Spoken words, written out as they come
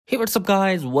Hey, what's up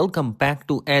guys, welcome back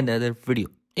to another video.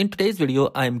 In today's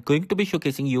video I'm going to be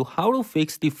showcasing you how to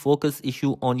fix the focus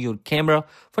issue on your camera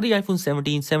for the iPhone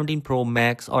 17, 17 Pro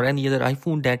Max or any other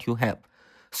iPhone that you have.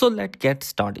 So let's get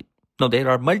started. Now there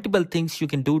are multiple things you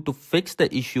can do to fix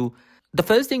the issue. The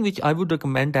first thing which I would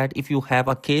recommend that if you have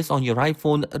a case on your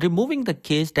iPhone, removing the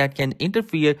case that can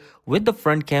interfere with the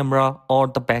front camera or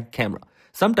the back camera.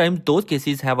 Sometimes those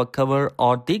cases have a cover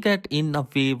or they get in a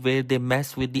way where they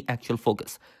mess with the actual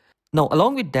focus. Now,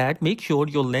 along with that, make sure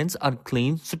your lens are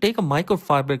clean. So take a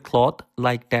microfiber cloth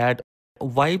like that,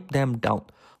 wipe them down.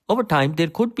 Over time, there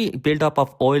could be buildup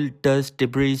of oil, dust,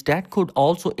 debris that could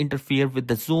also interfere with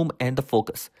the zoom and the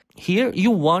focus. Here,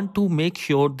 you want to make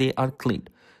sure they are cleaned.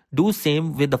 Do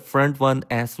same with the front one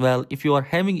as well. If you are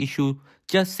having issue,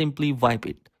 just simply wipe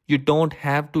it. You don't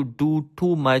have to do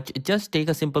too much. Just take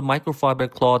a simple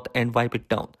microfiber cloth and wipe it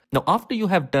down. Now, after you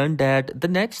have done that, the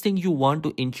next thing you want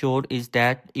to ensure is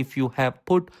that if you have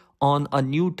put on a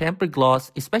new tempered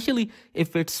glass, especially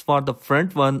if it's for the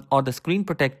front one or the screen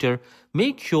protector,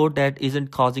 make sure that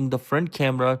isn't causing the front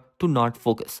camera to not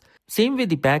focus. Same with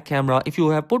the back camera. If you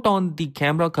have put on the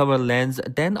camera cover lens,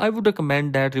 then I would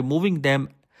recommend that removing them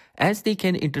as they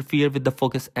can interfere with the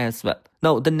focus as well.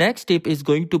 Now, the next step is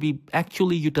going to be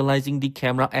actually utilizing the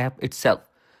camera app itself.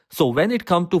 So when it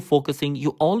comes to focusing,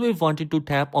 you always wanted to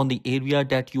tap on the area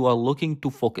that you are looking to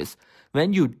focus.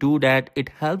 When you do that, it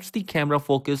helps the camera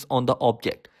focus on the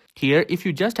object. Here, if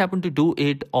you just happen to do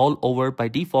it all over by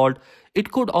default,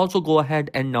 it could also go ahead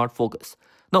and not focus.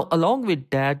 Now, along with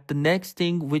that, the next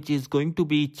thing which is going to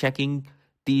be checking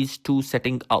these two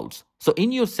setting outs. So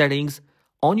in your settings,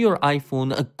 on your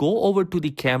iPhone, go over to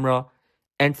the camera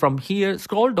and from here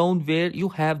scroll down where you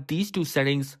have these two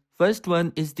settings. First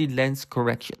one is the lens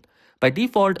correction. By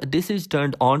default, this is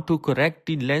turned on to correct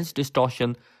the lens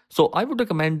distortion. So I would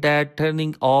recommend that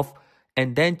turning off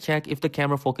and then check if the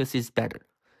camera focus is better.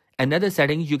 Another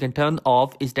setting you can turn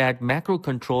off is that macro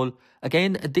control.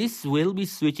 Again, this will be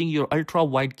switching your ultra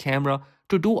wide camera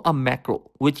to do a macro,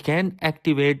 which can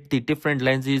activate the different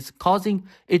lenses, causing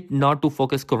it not to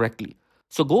focus correctly.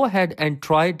 So go ahead and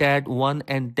try that one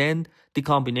and then the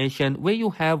combination where you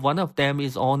have one of them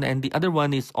is on and the other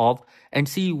one is off and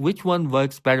see which one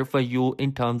works better for you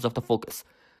in terms of the focus.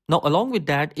 Now, along with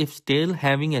that, if still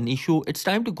having an issue, it's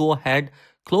time to go ahead,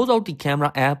 close out the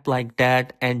camera app like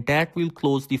that, and that will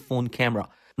close the phone camera.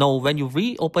 Now, when you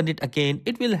reopen it again,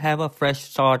 it will have a fresh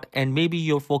start and maybe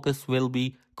your focus will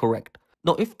be correct.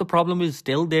 Now, if the problem is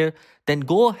still there, then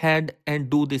go ahead and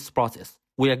do this process.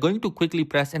 We are going to quickly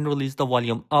press and release the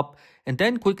volume up and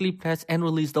then quickly press and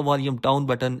release the volume down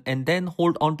button and then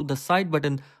hold on to the side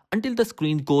button until the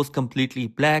screen goes completely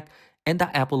black and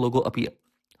the Apple logo appears.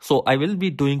 So I will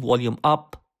be doing volume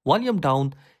up, volume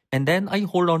down, and then I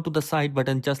hold on to the side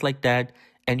button just like that.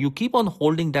 And you keep on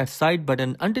holding that side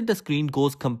button until the screen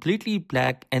goes completely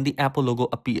black and the Apple logo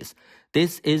appears.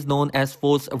 This is known as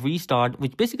force restart,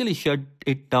 which basically shuts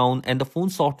it down and the phone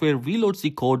software reloads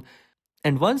the code.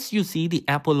 And once you see the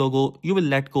Apple logo, you will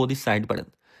let go the side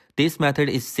button. This method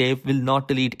is safe, will not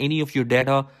delete any of your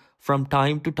data. From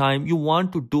time to time, you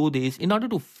want to do this in order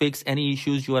to fix any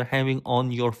issues you are having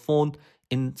on your phone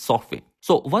in software.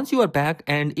 So once you are back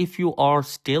and if you are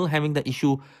still having the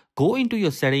issue, go into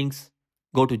your settings,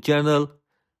 go to Journal,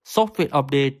 Software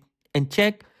Update and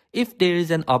check if there is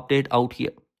an update out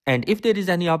here. And if there is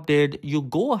any update, you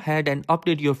go ahead and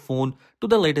update your phone to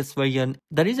the latest version.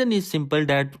 The reason is simple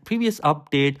that previous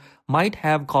update might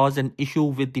have caused an issue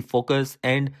with the focus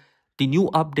and the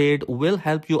new update will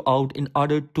help you out in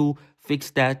order to fix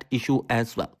that issue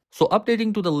as well. So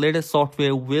updating to the latest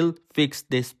software will fix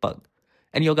this bug.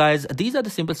 And you guys, these are the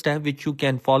simple steps which you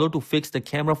can follow to fix the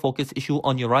camera focus issue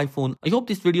on your iPhone. I hope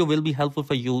this video will be helpful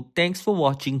for you. Thanks for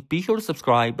watching. Be sure to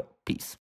subscribe. Peace.